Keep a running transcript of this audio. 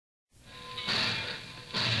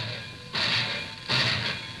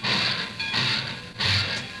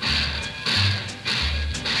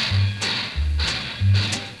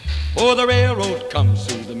Oh, the railroad comes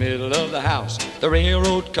through the middle of the house. The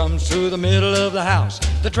railroad comes through the middle of the house.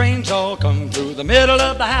 The trains all come through the middle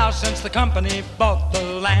of the house since the company bought the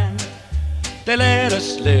land. They let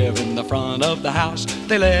us live in the front of the house.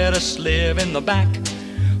 They let us live in the back.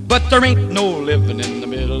 But there ain't no living in the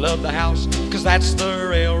middle of the house, 'cause that's the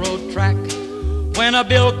railroad track. When a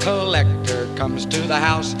bill collector comes to the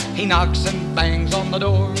house, he knocks and bangs on the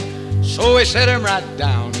door. So we set him right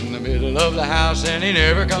down in the middle of the house, and he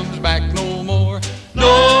never comes back no more.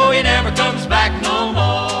 No, he never comes back no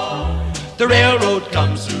more. The railroad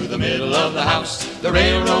comes through the middle of the house. The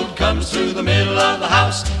railroad comes through the middle of the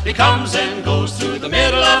house. He comes and goes through the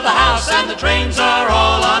middle of the house, and the trains are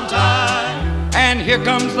all on time. And here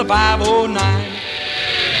comes the 509.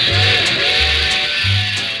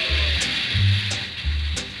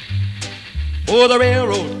 Oh, the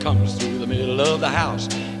railroad comes through the middle of the house,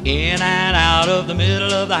 in and out of the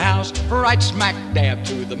middle of the house, right smack dab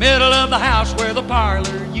through the middle of the house where the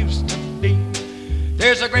parlor used to be.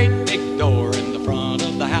 There's a great big door in the front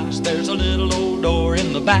of the house. There's a little old door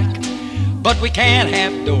in the back. But we can't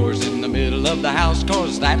have doors in the middle of the house,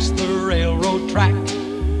 'cause that's the railroad track.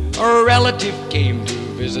 A relative came to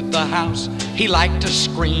visit the house. He liked to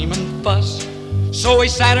scream and fuss. So we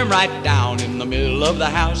sat him right down in the middle of the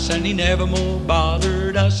house, and he never more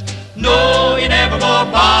bothered us. No, he never more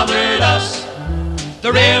bothered us.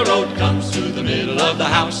 The railroad comes through the middle of the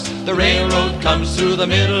house. The railroad comes through the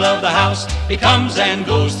middle of the house. He comes and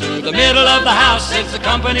goes through the middle of the house since the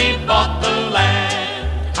company bought the land.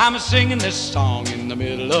 I'm singing this song in the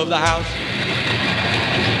middle of the house.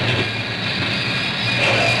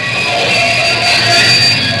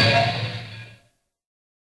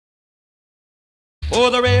 Oh,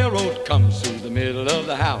 the railroad comes through the middle of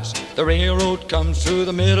the house. The railroad comes through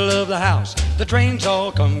the middle of the house. The trains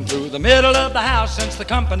all come through the middle of the house since the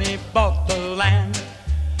company bought the land.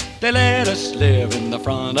 They let us live in the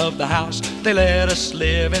front of the house. They let us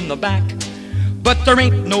live in the back. But there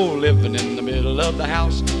ain't no living in the middle of the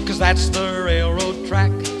house, 'cause that's the railroad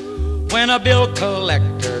track. When a bill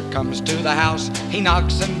collector comes to the house, he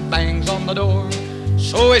knocks and bangs on the door.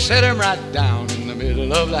 So we set him right down in the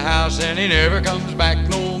middle of the house, and he never comes back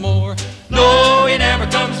no more. No, he never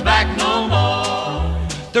comes back no more.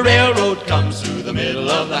 The railroad comes through the middle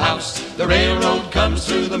of the house. The railroad comes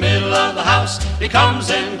through the middle of the house. He comes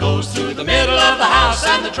and goes through the middle of the house,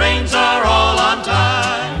 and the trains are all on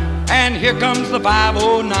time. And here comes the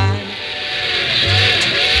 509.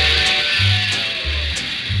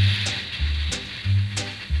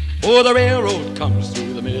 Oh, the railroad comes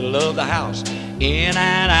through the middle of the house, in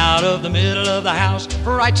and out of the middle of the house,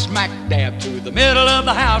 right smack dab through the middle of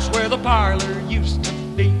the house where the parlor used to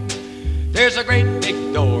be. There's a great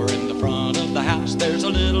big door in the front of the house. There's a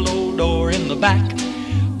little old door in the back.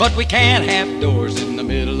 But we can't have doors in the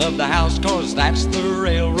middle of the house, 'cause that's the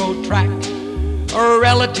railroad track. A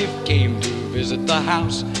relative came to visit the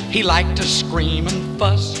house. He liked to scream and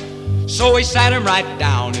fuss. So we sat him right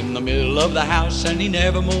down in the middle of the house, and he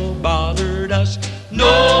never more bothered us.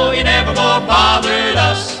 No, he never more bothered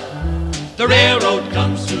us. The railroad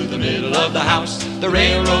comes through the middle of the house. The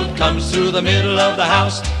railroad comes through the middle of the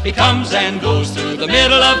house. He comes and goes through the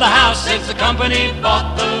middle of the house since the company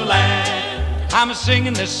bought the land. I'm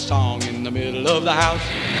singing this song in the middle of the house.